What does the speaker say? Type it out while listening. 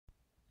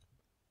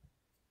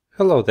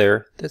Hello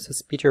there, this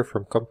is Peter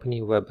from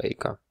company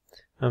Aika.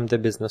 I'm the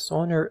business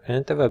owner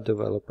and a web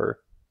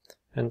developer.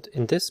 And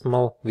in this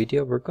small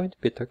video we're going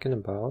to be talking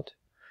about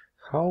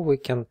how we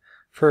can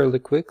fairly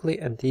quickly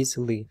and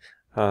easily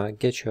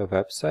get you a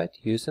website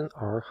using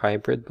our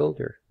hybrid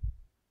builder.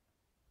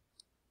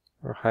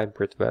 Our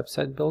hybrid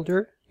website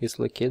builder is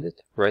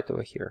located right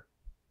over here.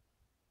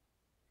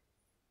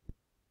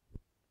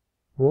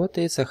 What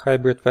is a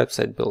hybrid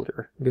website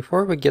builder?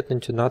 Before we get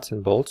into nuts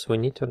and bolts, we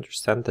need to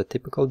understand the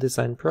typical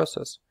design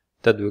process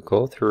that we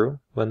go through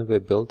when we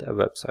build a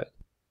website.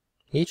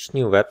 Each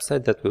new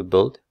website that we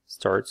build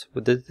starts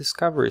with a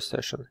discovery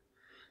session.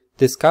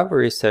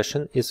 Discovery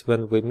session is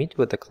when we meet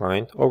with the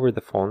client over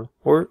the phone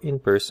or in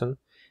person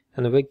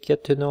and we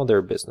get to know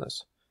their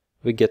business.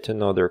 We get to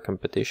know their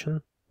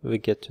competition. We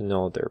get to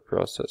know their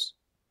process.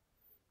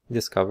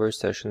 Discovery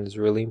session is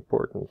really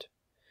important.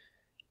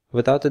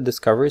 Without a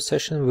discovery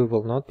session, we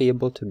will not be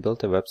able to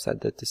build a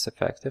website that is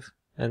effective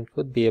and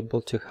would be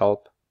able to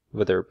help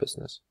with our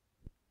business.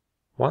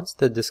 Once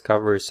the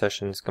discovery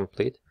session is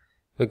complete,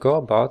 we go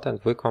about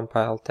and we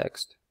compile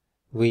text.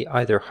 We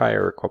either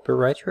hire a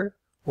copywriter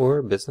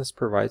or business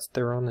provides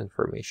their own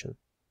information.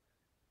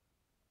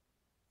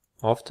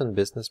 Often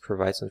business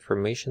provides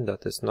information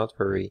that is not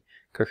very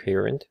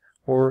coherent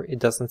or it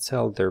doesn't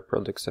sell their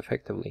products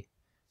effectively,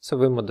 so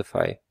we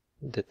modify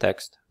the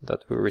text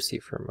that we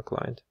receive from a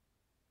client.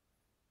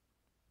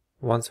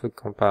 Once we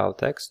compile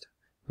text,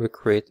 we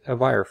create a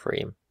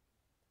wireframe.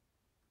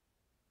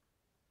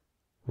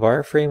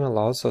 Wireframe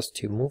allows us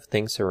to move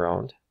things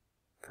around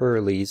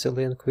fairly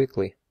easily and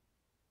quickly.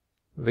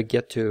 We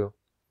get to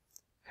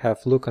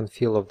have look and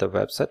feel of the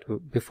website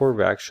before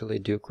we actually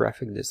do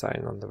graphic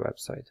design on the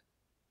website.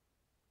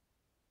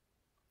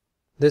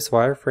 This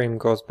wireframe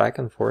goes back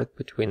and forth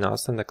between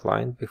us and the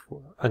client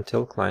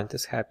until client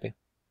is happy.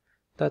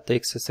 That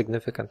takes a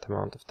significant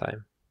amount of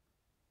time.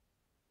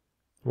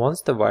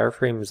 Once the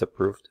wireframe is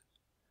approved,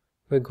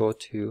 we go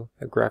to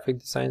a graphic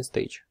design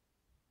stage.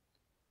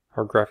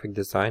 Our graphic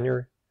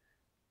designer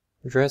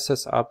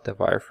dresses up the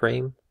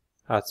wireframe,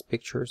 adds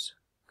pictures,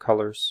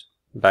 colors,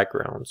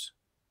 backgrounds,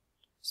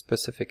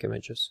 specific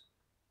images.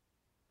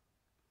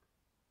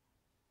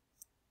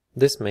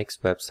 This makes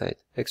website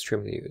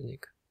extremely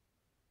unique.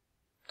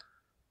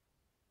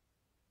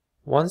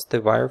 Once the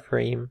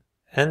wireframe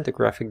and the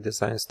graphic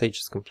design stage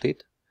is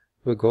complete,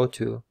 we go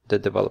to the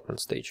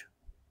development stage.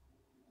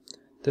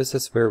 This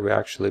is where we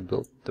actually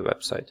build the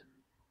website.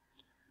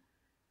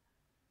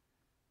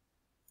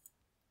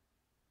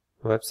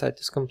 The website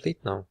is complete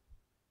now.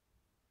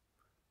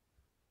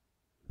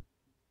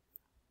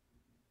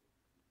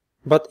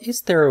 But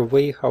is there a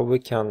way how we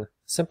can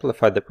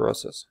simplify the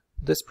process?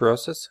 This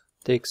process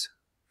takes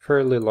a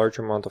fairly large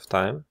amount of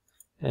time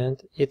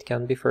and it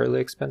can be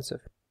fairly expensive.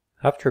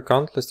 After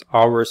countless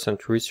hours and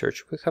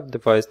research, we have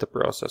devised a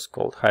process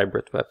called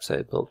Hybrid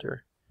Website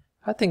Builder.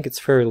 I think it's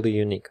fairly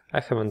unique.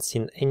 I haven't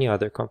seen any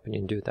other company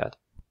do that.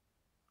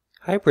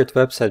 Hybrid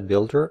Website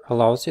Builder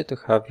allows you to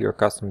have your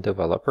custom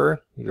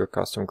developer, your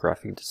custom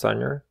graphic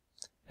designer,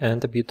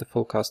 and a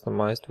beautiful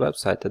customized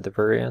website at the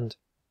very end.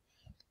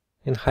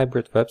 In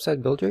Hybrid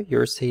Website Builder,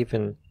 you're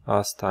saving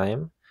us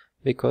time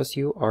because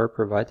you are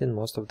providing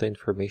most of the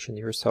information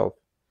yourself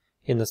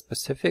in a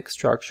specific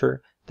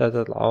structure that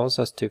allows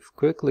us to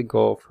quickly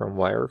go from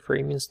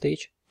wireframing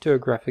stage to a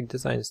graphic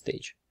design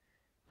stage,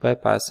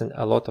 bypassing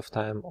a lot of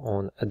time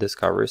on a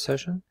discovery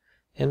session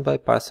and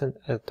bypassing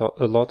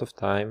a lot of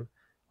time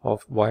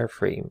of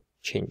wireframe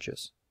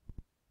changes.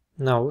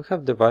 Now we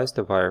have devised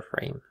a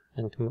wireframe,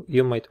 and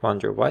you might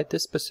wonder why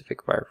this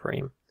specific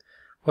wireframe.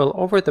 Well,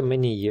 over the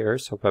many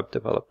years of web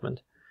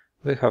development,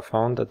 we have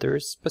found that there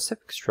is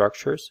specific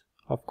structures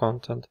of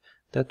content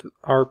that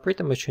are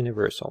pretty much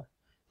universal.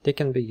 They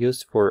can be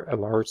used for a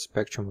large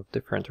spectrum of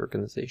different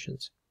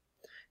organizations.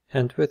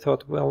 And we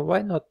thought, well,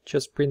 why not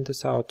just print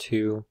this out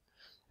to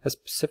a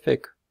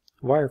specific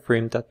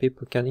wireframe that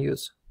people can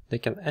use? They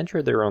can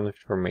enter their own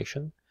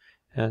information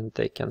and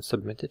they can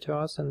submit it to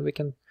us, and we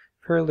can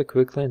fairly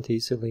quickly and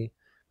easily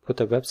put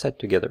a website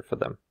together for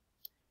them.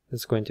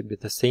 It's going to be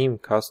the same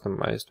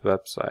customized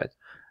website,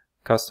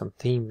 custom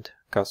themed,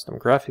 custom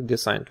graphic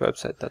designed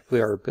website that we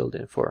are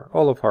building for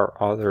all of our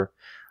other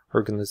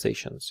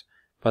organizations,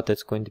 but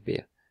it's going to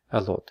be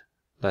a lot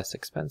less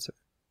expensive.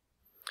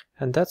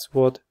 And that's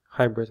what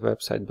Hybrid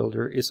Website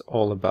Builder is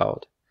all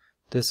about.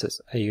 This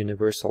is a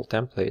universal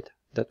template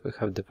that we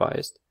have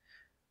devised.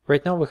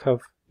 Right now we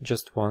have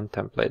just one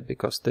template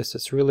because this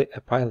is really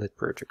a pilot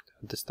project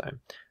at this time,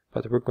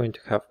 but we're going to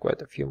have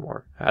quite a few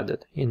more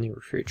added in the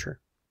near future.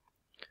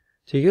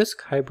 To use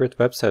Hybrid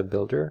Website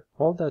Builder,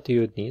 all that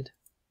you would need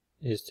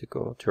is to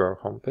go to our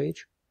homepage,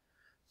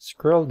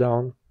 scroll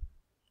down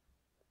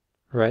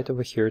right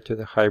over here to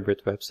the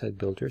Hybrid Website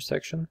Builder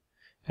section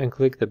and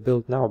click the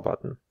Build Now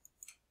button.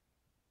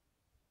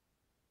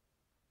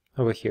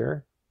 Over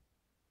here,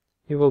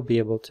 you will be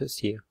able to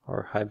see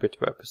our Hybrid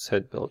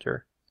Website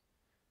Builder.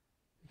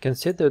 You can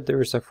see that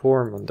there is a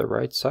form on the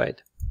right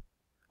side.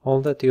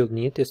 All that you'll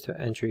need is to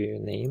enter your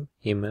name,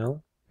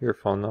 email, your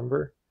phone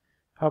number,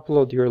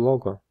 upload your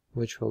logo,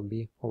 which will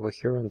be over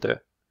here on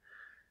the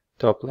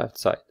top left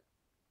side.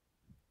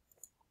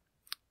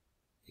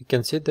 You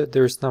can see that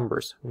there's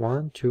numbers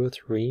 1, 2,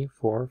 3,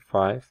 4,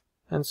 5,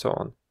 and so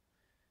on.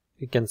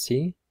 You can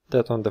see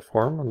that on the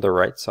form on the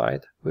right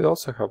side we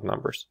also have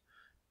numbers.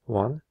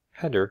 1,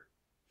 header.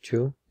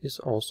 2 is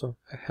also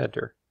a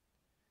header.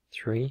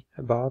 3,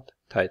 about,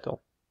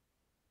 title.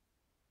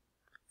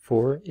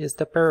 4 is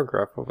the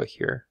paragraph over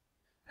here,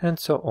 and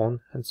so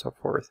on and so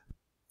forth.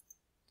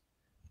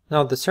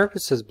 Now the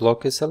services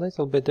block is a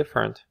little bit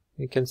different.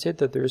 You can see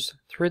that there's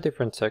 3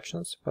 different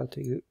sections, but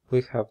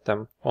we have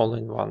them all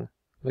in one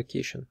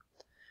location,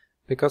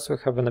 because we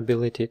have an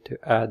ability to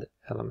add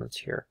elements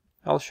here.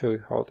 I'll show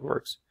you how it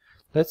works.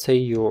 Let's say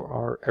you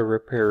are a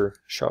repair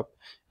shop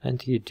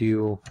and you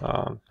do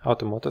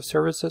automotive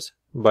services,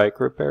 bike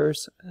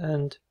repairs,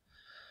 and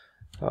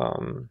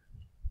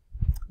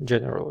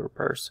general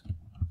repairs.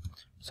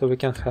 So we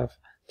can have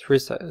 3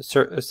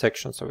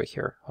 sections over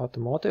here: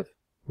 automotive,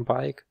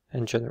 bike,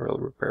 and general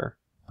repair.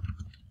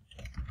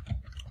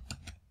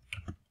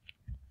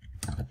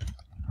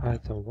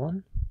 Item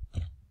 1,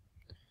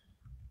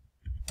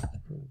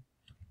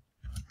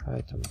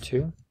 item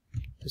 2.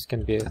 This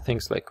can be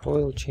things like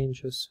oil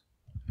changes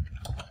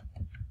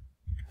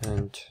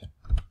and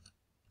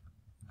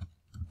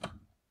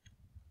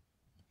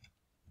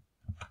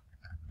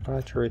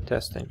battery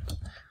testing.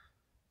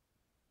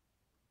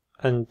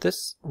 And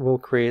this will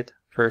create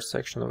first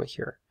section over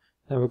here.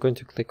 Now we're going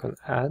to click on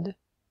add,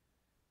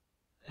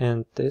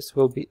 and this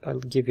will be, I'll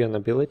give you an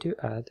ability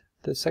to add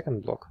the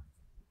second block,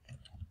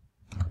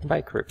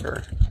 bike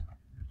repair.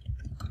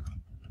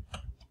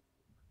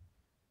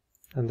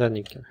 And then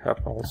you can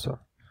have also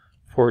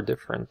 4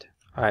 different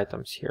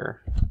items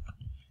here: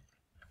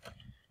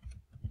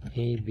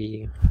 A,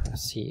 B,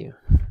 C,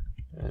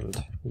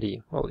 and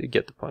D. Well, you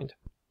get the point.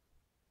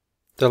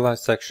 The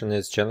last section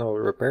is general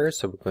repair,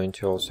 so we're going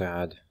to also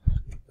add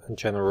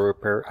general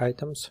repair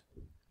items.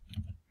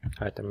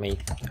 Item A,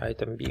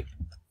 item B,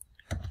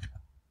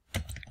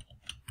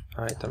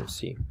 item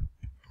C,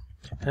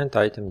 and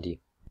item D.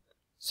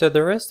 So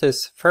the rest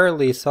is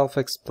fairly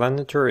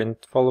self-explanatory and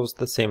follows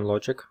the same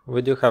logic.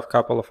 We do have a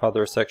couple of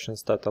other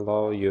sections that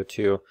allow you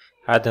to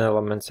add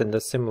elements in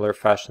the similar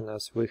fashion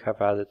as we have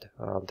added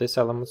these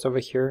elements over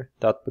here.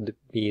 That would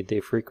be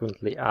the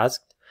frequently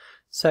asked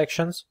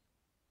sections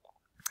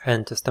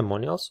and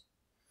testimonials.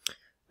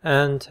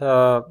 And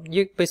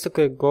you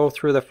basically go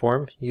through the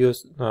form,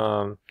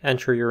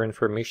 enter your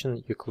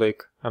information, you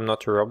click I'm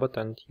not a robot,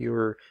 and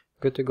you're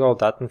good to go.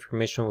 That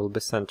information will be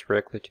sent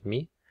directly to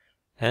me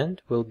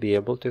and will be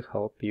able to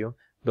help you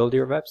build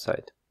your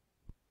website.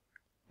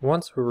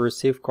 Once we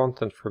receive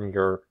content from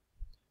your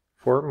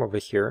form over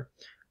here,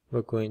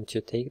 we're going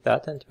to take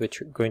that and we're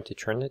going to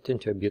turn it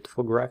into a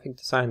beautiful graphic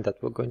design that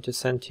we're going to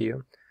send to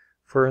you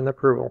for an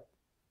approval.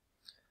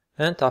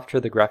 And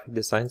after the graphic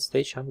design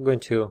stage, I'm going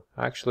to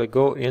actually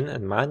go in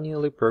and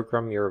manually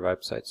program your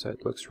website so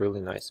it looks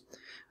really nice.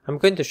 I'm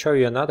going to show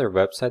you another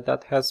website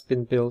that has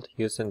been built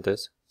using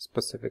this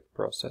specific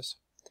process.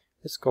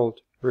 It's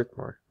called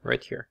Ritmore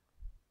right here.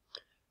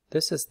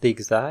 This is the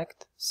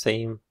exact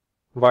same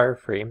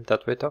wireframe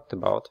that we talked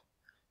about.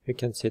 You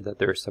can see that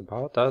there's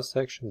About Us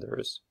section,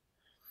 there's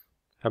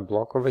a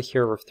block over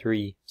here of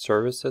 3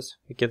 services.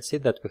 You can see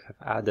that we have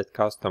added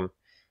custom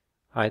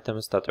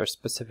items that are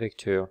specific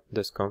to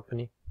this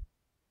company.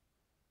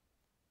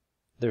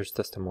 There's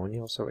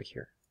testimonials over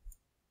here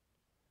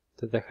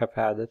that they have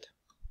added.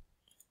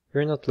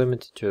 You're not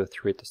limited to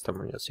 3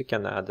 testimonials, you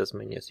can add as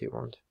many as you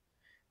want.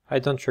 I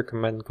don't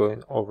recommend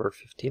going over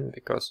 15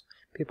 because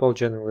people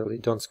generally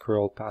don't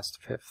scroll past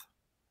 5th.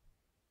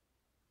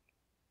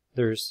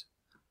 There's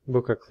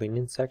book a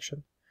cleaning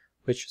section,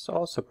 which is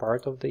also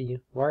part of the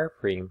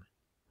wireframe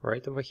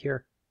right over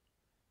here.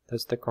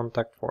 That's the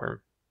contact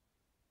form.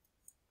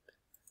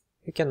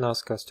 You can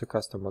ask us to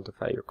custom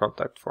modify your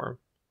contact form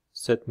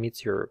so it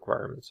meets your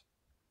requirements.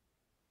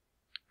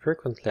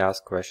 Frequently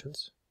asked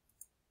questions.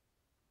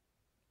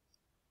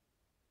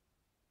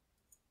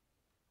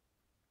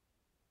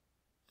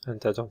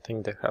 And I don't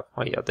think they have,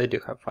 oh yeah, they do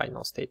have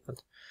final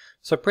statement.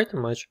 So pretty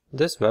much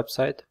this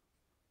website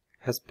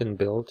has been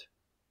built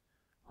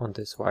on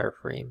this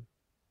wireframe.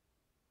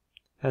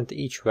 And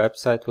each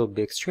website will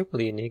be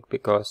extremely unique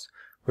because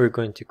we're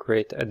going to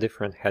create a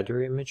different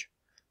header image.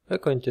 We're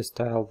going to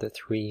style the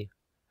 3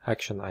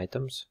 action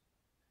items.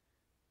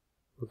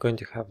 We're going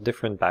to have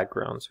different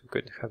backgrounds. We're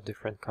going to have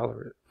different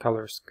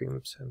color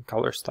schemes and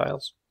color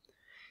styles.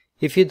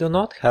 If you do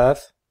not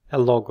have a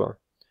logo,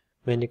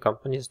 many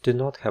companies do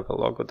not have a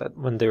logo that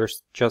when they're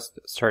just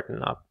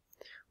starting up.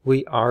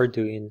 We are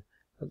doing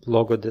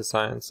logo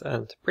designs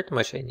and pretty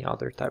much any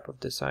other type of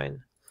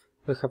design.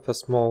 We have a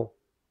small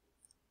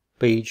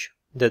page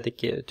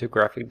dedicated to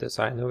graphic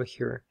design over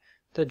here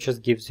that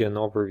just gives you an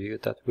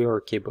overview that we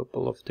are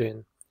capable of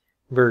doing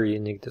very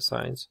unique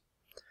designs.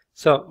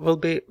 So we'll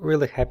be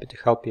really happy to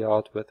help you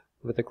out with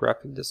the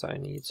graphic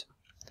design needs.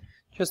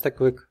 Just a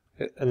quick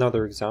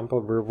another example.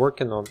 We're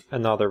working on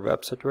another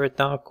website right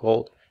now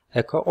called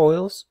Eco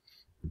Oils,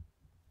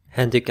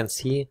 and you can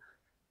see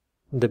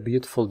the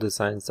beautiful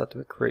designs that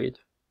we create.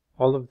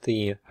 All of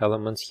the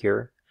elements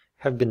here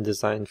have been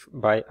designed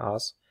by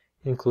us,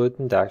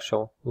 including the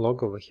actual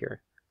logo over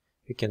here.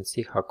 You can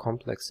see how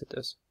complex it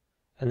is.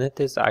 And it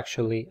is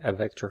actually a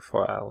vector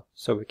file,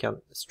 so we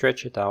can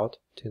stretch it out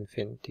to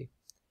infinity.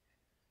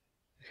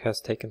 It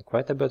has taken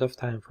quite a bit of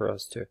time for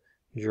us to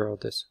draw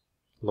this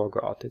logo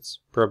out. It's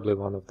probably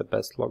one of the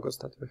best logos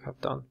that we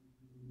have done.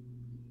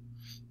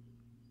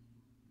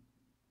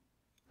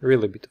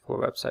 Really beautiful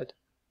website.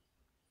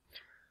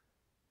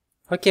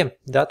 Okay,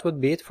 that would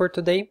be it for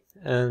today,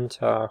 and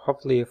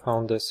hopefully you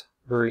found this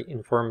very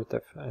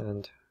informative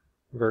and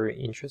very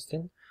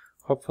interesting.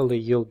 Hopefully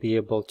you'll be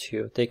able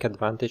to take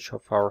advantage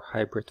of our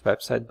hybrid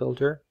website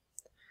builder.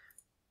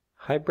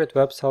 Hybrid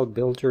website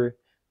builder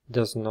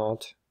does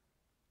not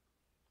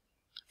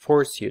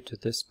force you to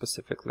this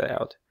specific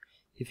layout.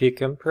 If you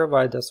can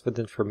provide us with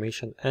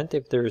information, and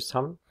if there is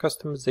some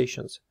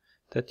customizations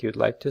that you'd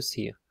like to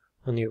see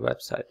on your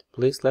website,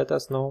 please let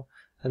us know,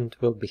 and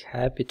we'll be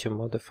happy to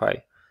modify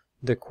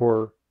the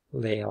core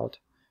layout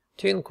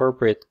to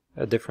incorporate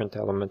a different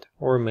element,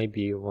 or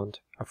maybe you want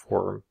a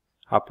form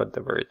up at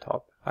the very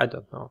top. I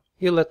don't know.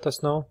 You let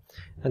us know,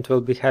 and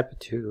we'll be happy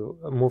to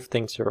move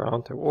things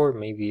around or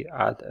maybe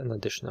add an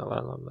additional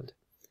element.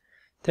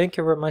 Thank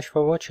you very much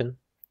for watching.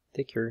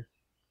 Take care.